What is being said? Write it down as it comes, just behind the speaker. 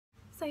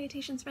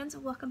Salutations friends,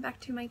 welcome back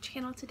to my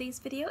channel. Today's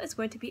video is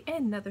going to be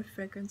another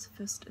fragrance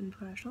first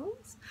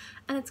impressions,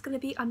 and it's going to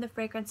be on the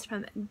fragrance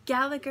from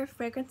Gallagher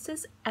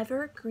Fragrances,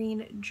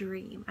 Evergreen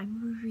Dream.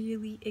 I'm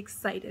really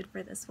excited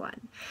for this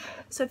one.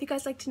 So if you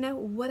guys like to know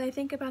what I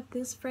think about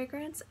this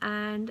fragrance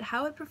and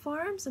how it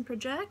performs and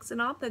projects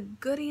and all the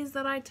goodies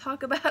that I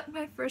talk about in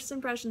my first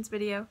impressions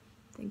video,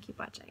 then keep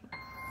watching.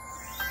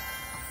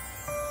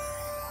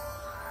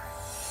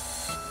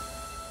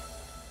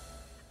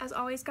 As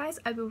always guys,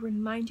 I will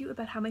remind you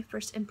about how my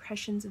first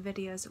impressions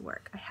videos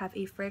work. I have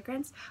a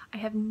fragrance I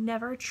have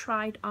never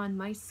tried on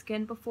my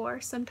skin before.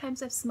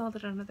 Sometimes I've smelled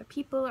it on other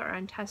people or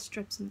on test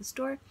strips in the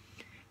store.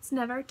 It's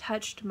never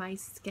touched my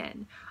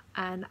skin,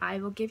 and I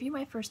will give you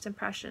my first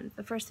impressions.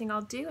 The first thing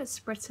I'll do is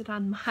spritz it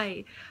on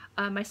my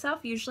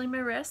myself, usually my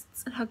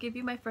wrists, and I'll give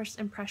you my first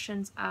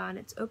impressions on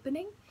its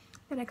opening.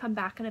 Then I come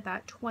back in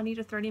about 20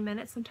 to 30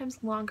 minutes, sometimes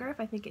longer if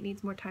I think it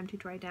needs more time to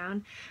dry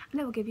down, and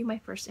I will give you my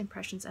first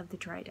impressions of the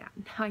dry down.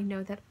 Now I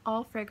know that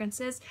all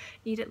fragrances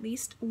need at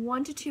least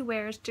 1 to 2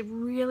 wears to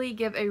really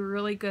give a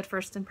really good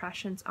first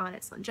impressions on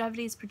its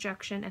longevity, its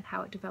projection, and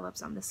how it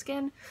develops on the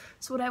skin.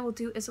 So what I will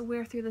do is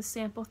wear through the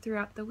sample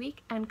throughout the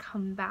week and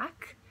come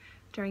back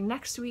during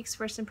next week's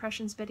first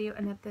impressions video,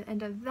 and at the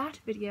end of that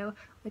video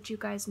let you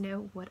guys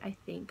know what I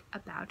think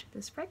about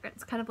this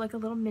fragrance, kind of like a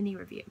little mini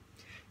review.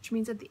 Which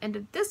means at the end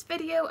of this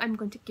video I'm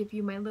going to give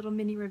you my little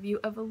mini review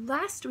of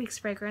last week's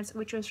fragrance,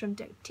 which was from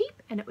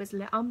Diptyque, and it was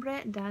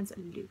L'Ombre dans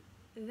l'eau.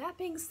 That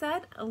being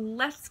said,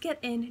 let's get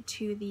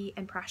into the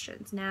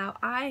impressions. Now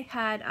I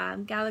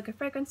had Gallagher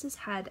Fragrances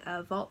had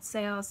a vault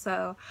sale,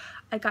 so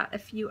I got a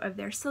few of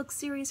their Silk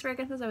series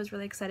fragrances. I was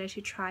really excited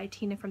to try.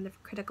 Tina from the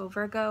Critical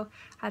Virgo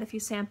had a few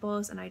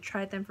samples and I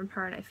tried them from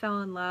her and I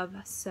fell in love,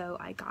 so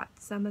I got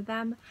some of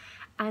them.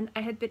 And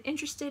I had been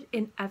interested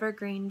in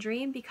Evergreen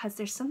Dream because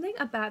there's something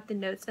about the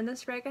notes in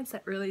this fragrance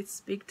that really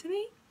speak to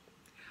me.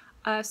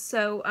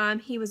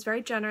 He was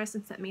very generous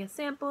and sent me a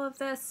sample of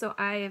this, so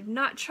I have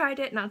not tried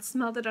it, not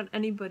smelled it on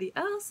anybody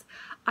else.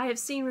 I have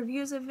seen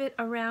reviews of it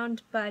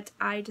around, but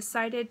I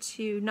decided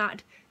to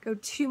not go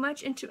too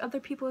much into other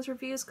people's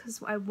reviews because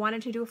I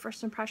wanted to do a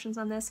first impressions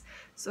on this,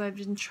 so I've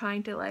been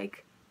trying to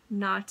like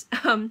not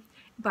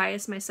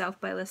bias myself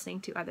by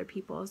listening to other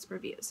people's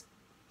reviews.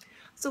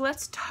 So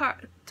let's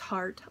start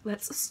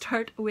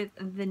with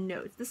the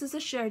notes. This is a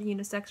shared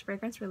unisex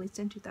fragrance released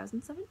in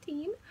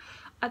 2017.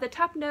 The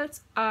top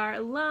notes are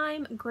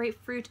lime,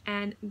 grapefruit,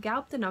 and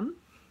galbanum.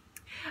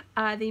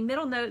 The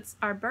middle notes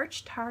are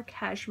birch, tar,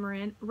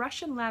 cashmeran,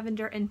 Russian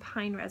lavender, and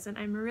pine resin.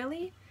 I'm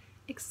really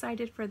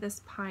excited for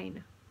this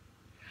pine.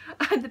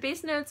 The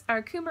base notes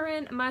are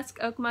Coumarin, Musk,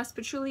 Oakmoss,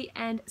 Patchouli,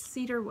 and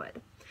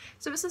cedarwood.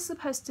 So this is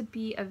supposed to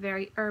be a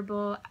very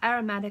herbal,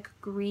 aromatic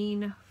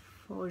green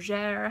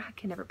fougere, I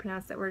can never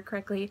pronounce that word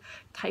correctly,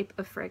 type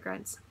of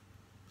fragrance.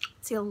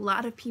 See, a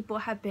lot of people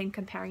have been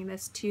comparing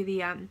this to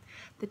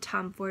the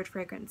Tom Ford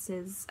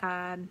fragrances.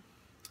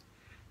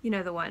 You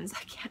know the ones.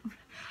 I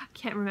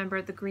can't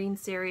remember, the green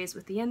series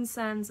with the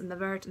incense and the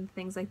Birch and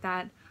things like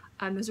that.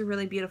 Those are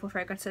really beautiful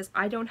fragrances.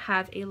 I don't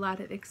have a lot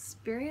of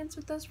experience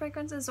with those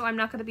fragrances, so I'm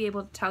not going to be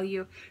able to tell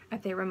you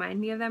if they remind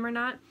me of them or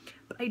not.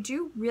 But I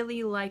do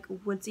really like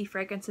woodsy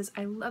fragrances.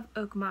 I love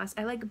oak moss.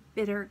 I like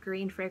bitter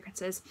green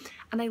fragrances,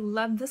 and I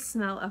love the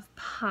smell of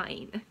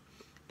pine.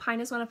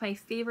 Pine is one of my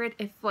favorite.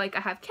 If like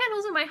I have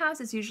candles in my house,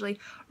 it's usually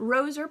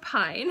rose or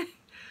pine.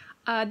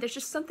 There's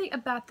just something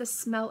about the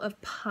smell of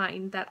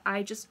pine that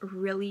I just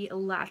really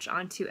latch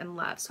onto and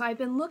love. So I've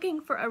been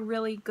looking for a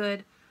really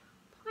good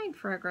pine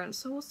fragrance,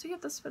 so we'll see if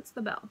this fits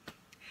the bill.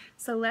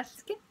 So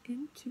let's get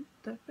into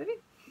the review.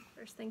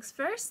 First things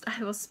first,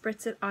 I will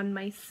spritz it on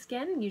my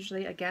skin,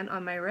 usually again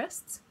on my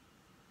wrists,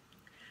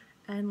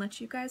 and let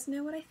you guys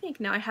know what I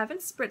think. Now I haven't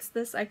spritzed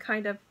this. I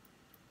kind of,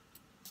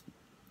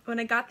 when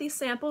I got these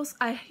samples,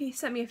 he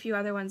sent me a few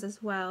other ones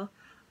as well.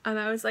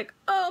 I was like,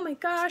 oh my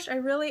gosh, I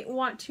really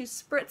want to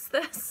spritz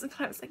this,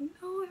 but I was like,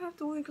 no, I have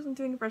to wait because I'm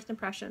doing first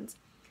impressions.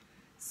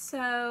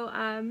 So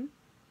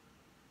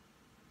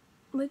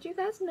let you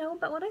guys know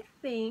about what I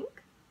think.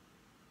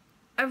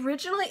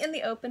 Originally in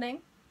the opening,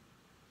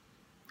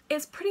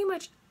 it's pretty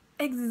much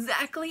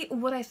exactly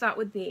what I thought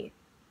would be.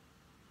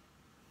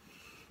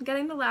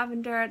 Getting the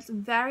lavender, it's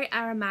very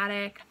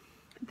aromatic.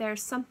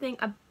 There's something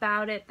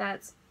about it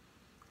that's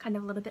kind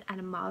of a little bit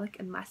animalic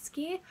and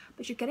musky,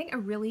 but you're getting a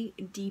really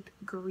deep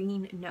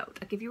green note.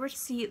 Like if you were to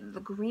see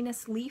the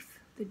greenest leaf,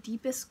 the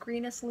deepest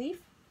greenest leaf,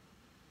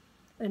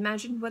 and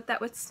imagine what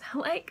that would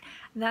smell like,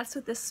 that's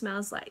what this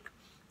smells like.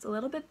 It's a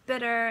little bit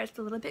bitter, it's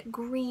a little bit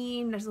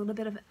green, there's a little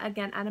bit of,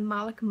 again,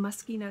 animalic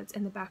musky notes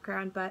in the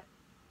background, but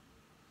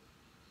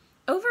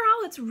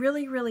overall it's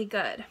really, really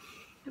good.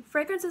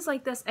 Fragrances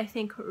like this I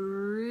think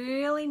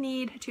really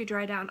need to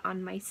dry down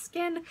on my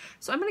skin,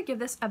 so I'm going to give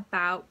this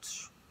about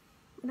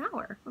an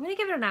hour. I'm going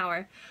to give it an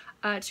hour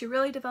to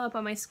really develop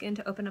on my skin,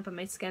 to open up on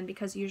my skin,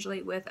 because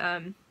usually with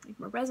like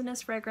more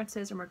resinous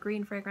fragrances or more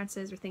green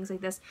fragrances or things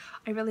like this,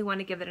 I really want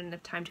to give it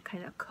enough time to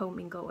kind of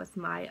commingle with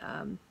my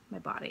my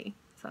body.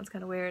 sounds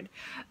kind of weird,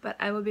 but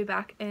I will be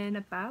back in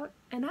about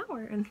an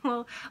hour and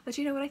we'll let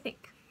you know what I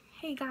think.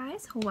 Hey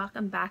guys,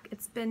 welcome back.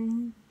 It's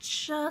been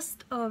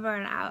just over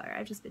an hour.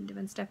 I've just been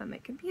doing stuff on my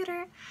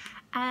computer,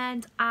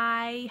 and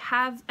I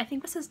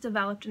think this has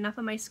developed enough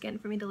on my skin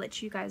for me to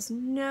let you guys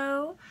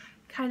know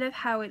kind of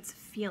how it's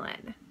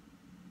feeling.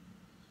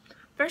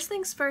 First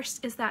things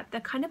first is that the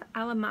kind of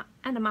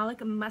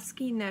animalic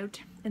musky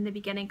note in the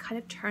beginning kind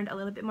of turned a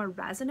little bit more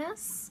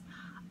resinous,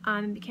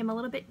 became a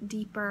little bit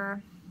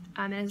deeper,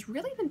 and has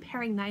really been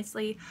pairing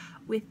nicely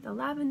with the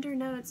lavender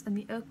notes and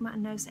the Oakmoss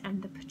notes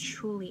and the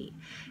patchouli.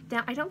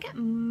 Now, I don't get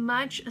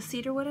much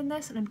cedarwood in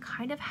this, and I'm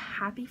kind of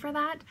happy for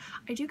that.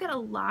 I do get a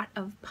lot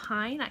of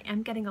pine. I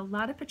am getting a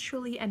lot of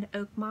patchouli and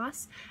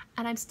Oakmoss,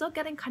 and I'm still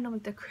getting kind of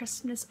like the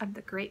crispness of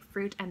the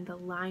grapefruit and the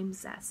lime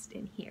zest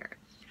in here.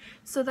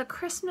 So the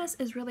crispness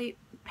is really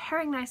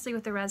pairing nicely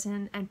with the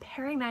resin and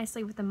pairing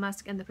nicely with the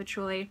musk and the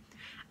patchouli,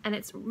 and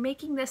it's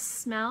making this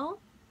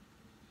smell.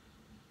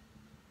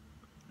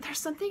 There's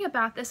something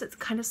about this that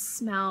kind of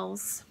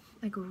smells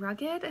like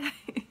rugged,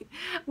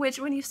 which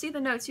when you see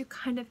the notes, you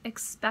kind of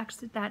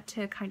expect that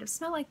to kind of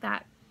smell like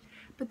that.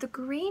 But the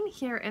green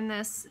here in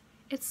this,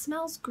 it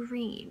smells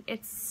green.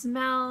 It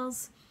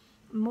smells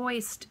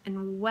moist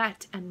and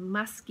wet and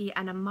musky,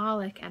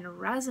 animalic and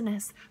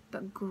resinous,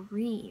 but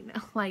green,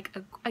 like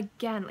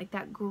again, like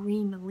that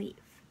green leaf.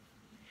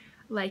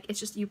 Like it's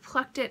just, you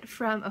plucked it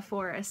from a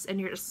forest and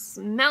you're just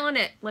smelling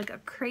it like a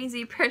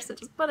crazy person,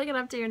 just putting it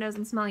up to your nose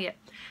and smelling it.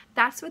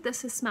 That's what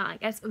this is smelling.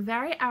 It's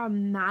very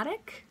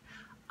aromatic,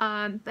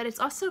 but it's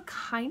also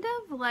kind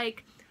of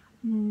like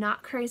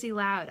not crazy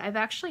loud. I've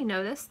actually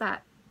noticed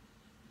that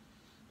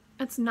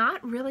it's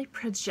not really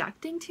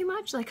projecting too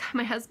much. Like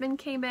my husband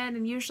came in,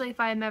 and usually if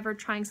I'm ever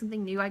trying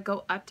something new, I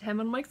go up to him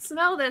and I'm like,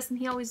 smell this, and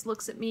he always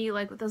looks at me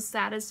like with the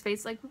saddest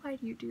face, like, why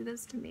do you do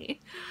this to me?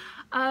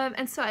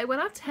 And so I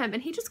went up to him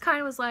and he just kind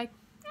of was like,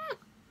 eh.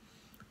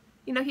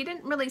 You know, he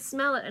didn't really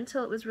smell it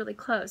until it was really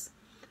close.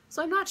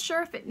 So I'm not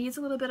sure if it needs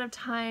a little bit of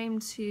time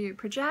to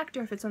project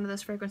or if it's one of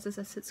those fragrances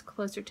that sits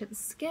closer to the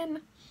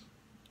skin.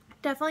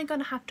 Definitely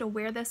gonna have to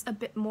wear this a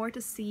bit more to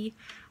see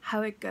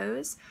how it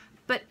goes.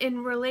 But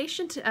in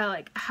relation to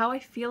like how I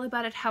feel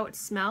about it, how it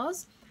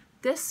smells,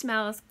 this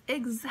smells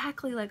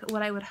exactly like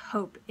what I would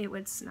hope it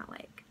would smell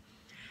like.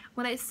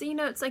 When I see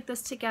notes like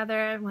this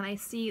together, when I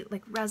see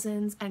like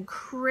resins and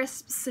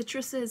crisp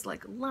citruses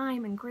like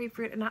lime and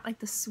grapefruit, and not like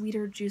the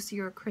sweeter,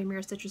 juicier, creamier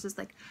citruses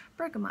like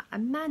bergamot, a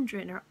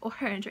mandarin, or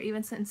orange, or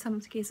even in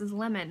some cases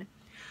lemon,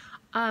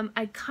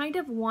 I kind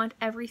of want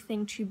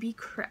everything to be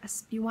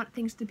crisp. You want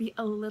things to be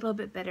a little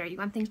bit bitter. You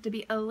want things to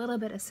be a little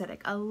bit acidic,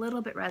 a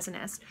little bit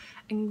resinous,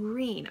 and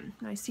green.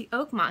 When I see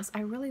Oakmoss,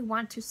 I really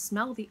want to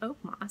smell the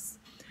Oakmoss.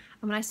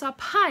 And when I saw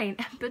pine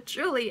and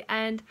patchouli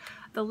and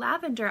the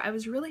lavender, I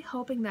was really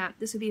hoping that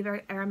this would be a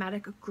very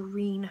aromatic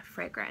green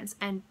fragrance.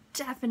 And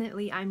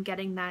definitely I'm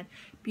getting that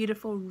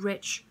beautiful,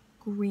 rich,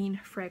 green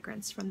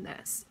fragrance from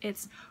this.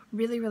 It's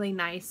really, really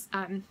nice.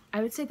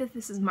 I would say that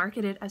this is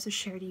marketed as a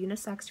shared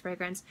unisex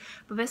fragrance,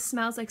 but this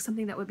smells like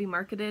something that would be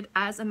marketed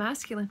as a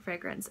masculine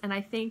fragrance, and I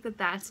think that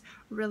that's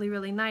really,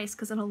 really nice,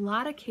 because in a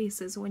lot of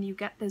cases when you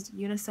get those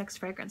unisex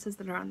fragrances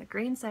that are on the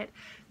green side,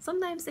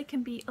 sometimes they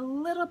can be a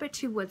little bit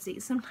too woodsy,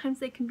 sometimes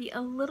they can be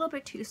a little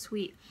bit too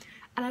sweet,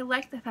 and I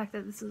like the fact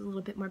that this is a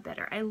little bit more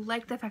bitter. I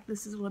like the fact that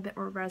this is a little bit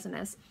more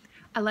resinous.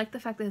 I like the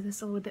fact that this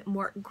is a little bit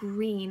more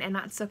green and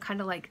not so kind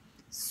of like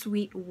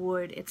sweet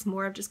wood. It's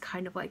more of just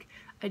kind of like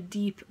a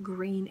deep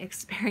green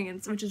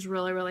experience, which is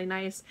really, really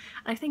nice.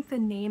 And I think the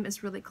name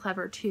is really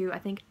clever too. I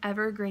think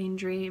Evergreen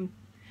Dream,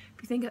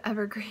 if you think of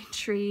evergreen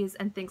trees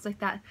and things like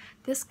that,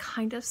 this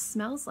kind of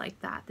smells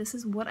like that. This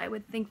is what I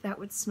would think that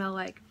would smell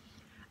like.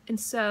 And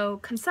so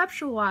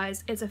conceptual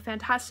wise, it's a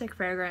fantastic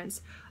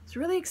fragrance. I was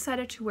really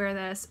excited to wear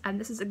this, and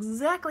this is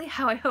exactly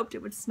how I hoped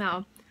it would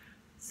smell.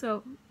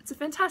 So it's a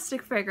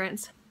fantastic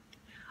fragrance.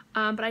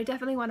 But I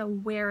definitely want to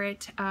wear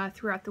it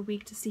throughout the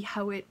week to see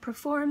how it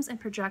performs and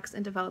projects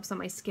and develops on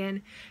my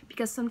skin,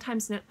 because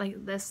sometimes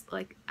like this,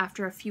 like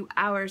after a few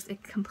hours,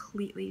 it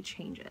completely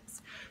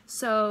changes.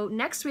 So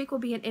next week will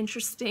be an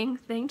interesting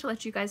thing to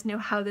let you guys know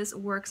how this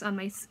works on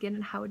my skin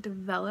and how it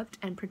developed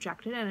and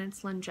projected and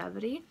its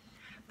longevity.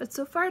 But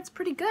so far it's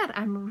pretty good.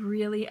 I'm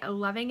really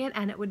loving it,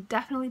 and it would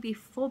definitely be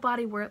full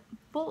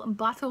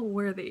bottle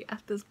worthy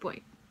at this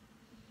point.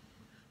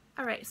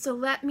 Alright, so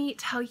let me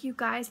tell you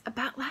guys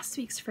about last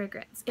week's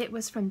fragrance. It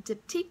was from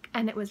Diptyque,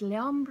 and it was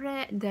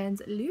L'Ombre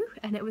dans l'eau,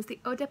 and it was the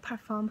Eau de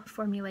Parfum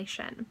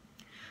formulation.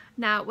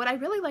 Now, what I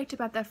really liked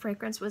about that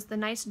fragrance was the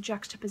nice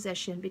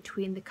juxtaposition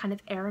between the kind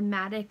of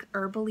aromatic,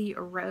 herbally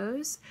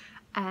rose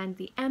and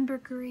the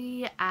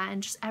ambergris,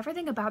 and just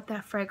everything about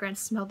that fragrance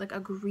smelled like a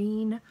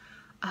green,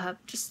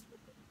 just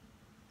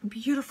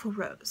beautiful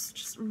rose.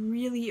 Just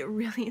really,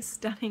 really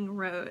stunning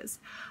rose.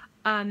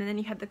 And then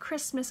you had the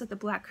crispness of the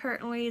black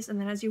currant leaves, and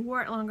then as you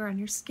wore it longer on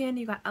your skin,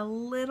 you got a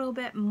little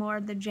bit more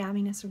of the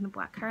jamminess from the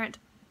black currant.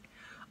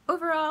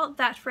 Overall,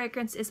 that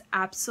fragrance is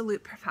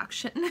absolute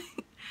perfection.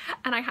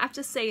 And I have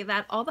to say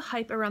that all the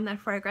hype around that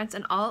fragrance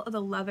and all of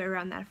the love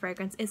around that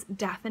fragrance is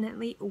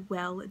definitely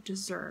well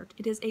deserved.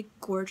 It is a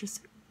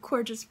gorgeous,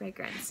 gorgeous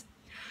fragrance.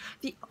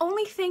 The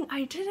only thing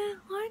I didn't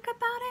like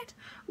about it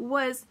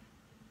was,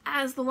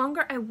 as the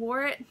longer I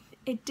wore it,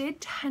 it did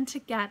tend to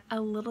get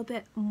a little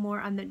bit more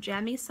on the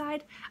jammy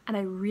side, and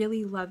I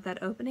really love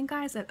that opening,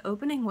 guys. That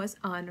opening was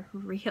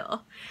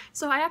unreal.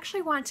 So I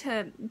actually want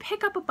to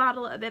pick up a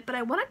bottle of it, but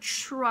I want to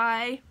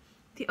try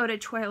the Eau de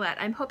Toilette.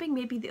 I'm hoping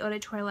maybe the Eau de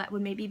Toilette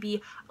would maybe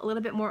be a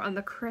little bit more on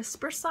the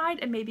crisper side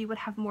and maybe would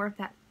have more of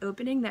that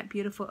opening, that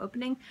beautiful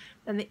opening,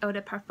 than the Eau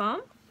de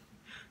Parfum.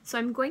 So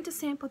I'm going to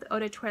sample the Eau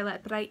de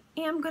Toilette, but I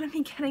am going to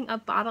be getting a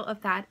bottle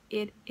of that.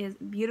 It is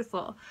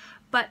beautiful.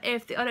 But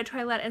if the Eau de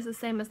Toilette is the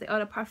same as the Eau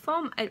de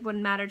Parfum, it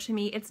wouldn't matter to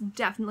me. It's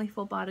definitely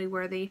full body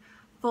worthy,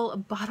 full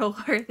bottle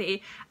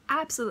worthy,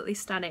 absolutely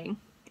stunning.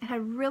 It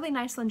had really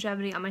nice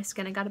longevity on my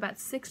skin. I got about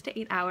 6 to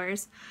 8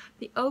 hours.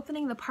 The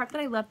opening, the part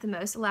that I loved the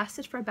most,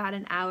 lasted for about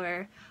an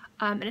hour.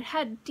 And it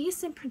had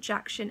decent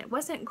projection. It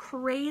wasn't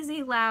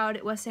crazy loud.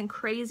 It wasn't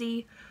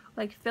crazy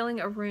like filling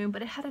a room,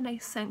 but it had a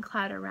nice scent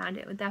cloud around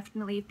it.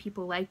 Definitely, if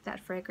people liked that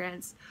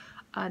fragrance,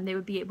 they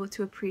would be able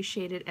to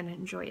appreciate it and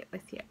enjoy it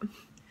with you.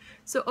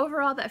 So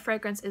overall, that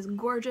fragrance is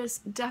gorgeous,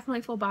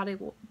 definitely full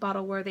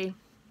bottle worthy.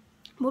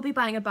 We'll be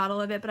buying a bottle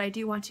of it, but I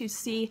do want to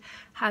see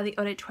how the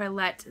Eau de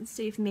Toilette, and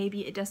see if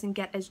maybe it doesn't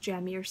get as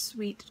jammy or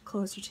sweet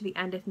closer to the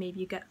end, if maybe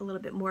you get a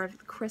little bit more of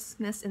the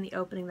crispness in the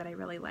opening that I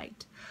really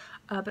liked.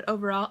 But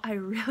overall, I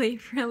really,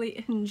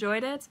 really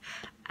enjoyed it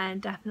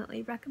and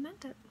definitely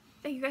recommend it.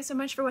 Thank you guys so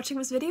much for watching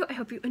this video. I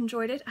hope you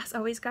enjoyed it. As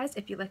always, guys,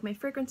 if you like my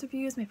fragrance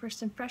reviews, my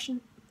first impression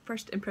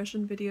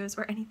videos,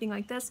 or anything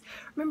like this,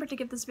 remember to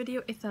give this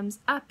video a thumbs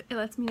up. It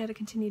lets me know to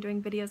continue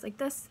doing videos like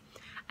this.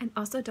 And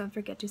also, don't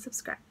forget to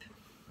subscribe,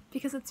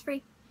 because it's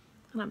free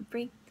and I'm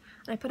free,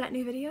 and I put out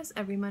new videos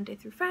every Monday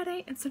through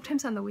Friday and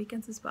sometimes on the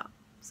weekends as well.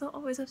 So I'll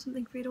always have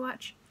something for you to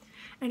watch.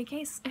 In any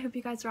case, I hope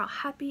you guys are all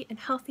happy and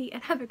healthy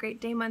and have a great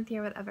day, month,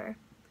 year, whatever.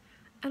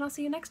 And I'll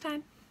see you next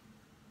time.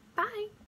 Bye!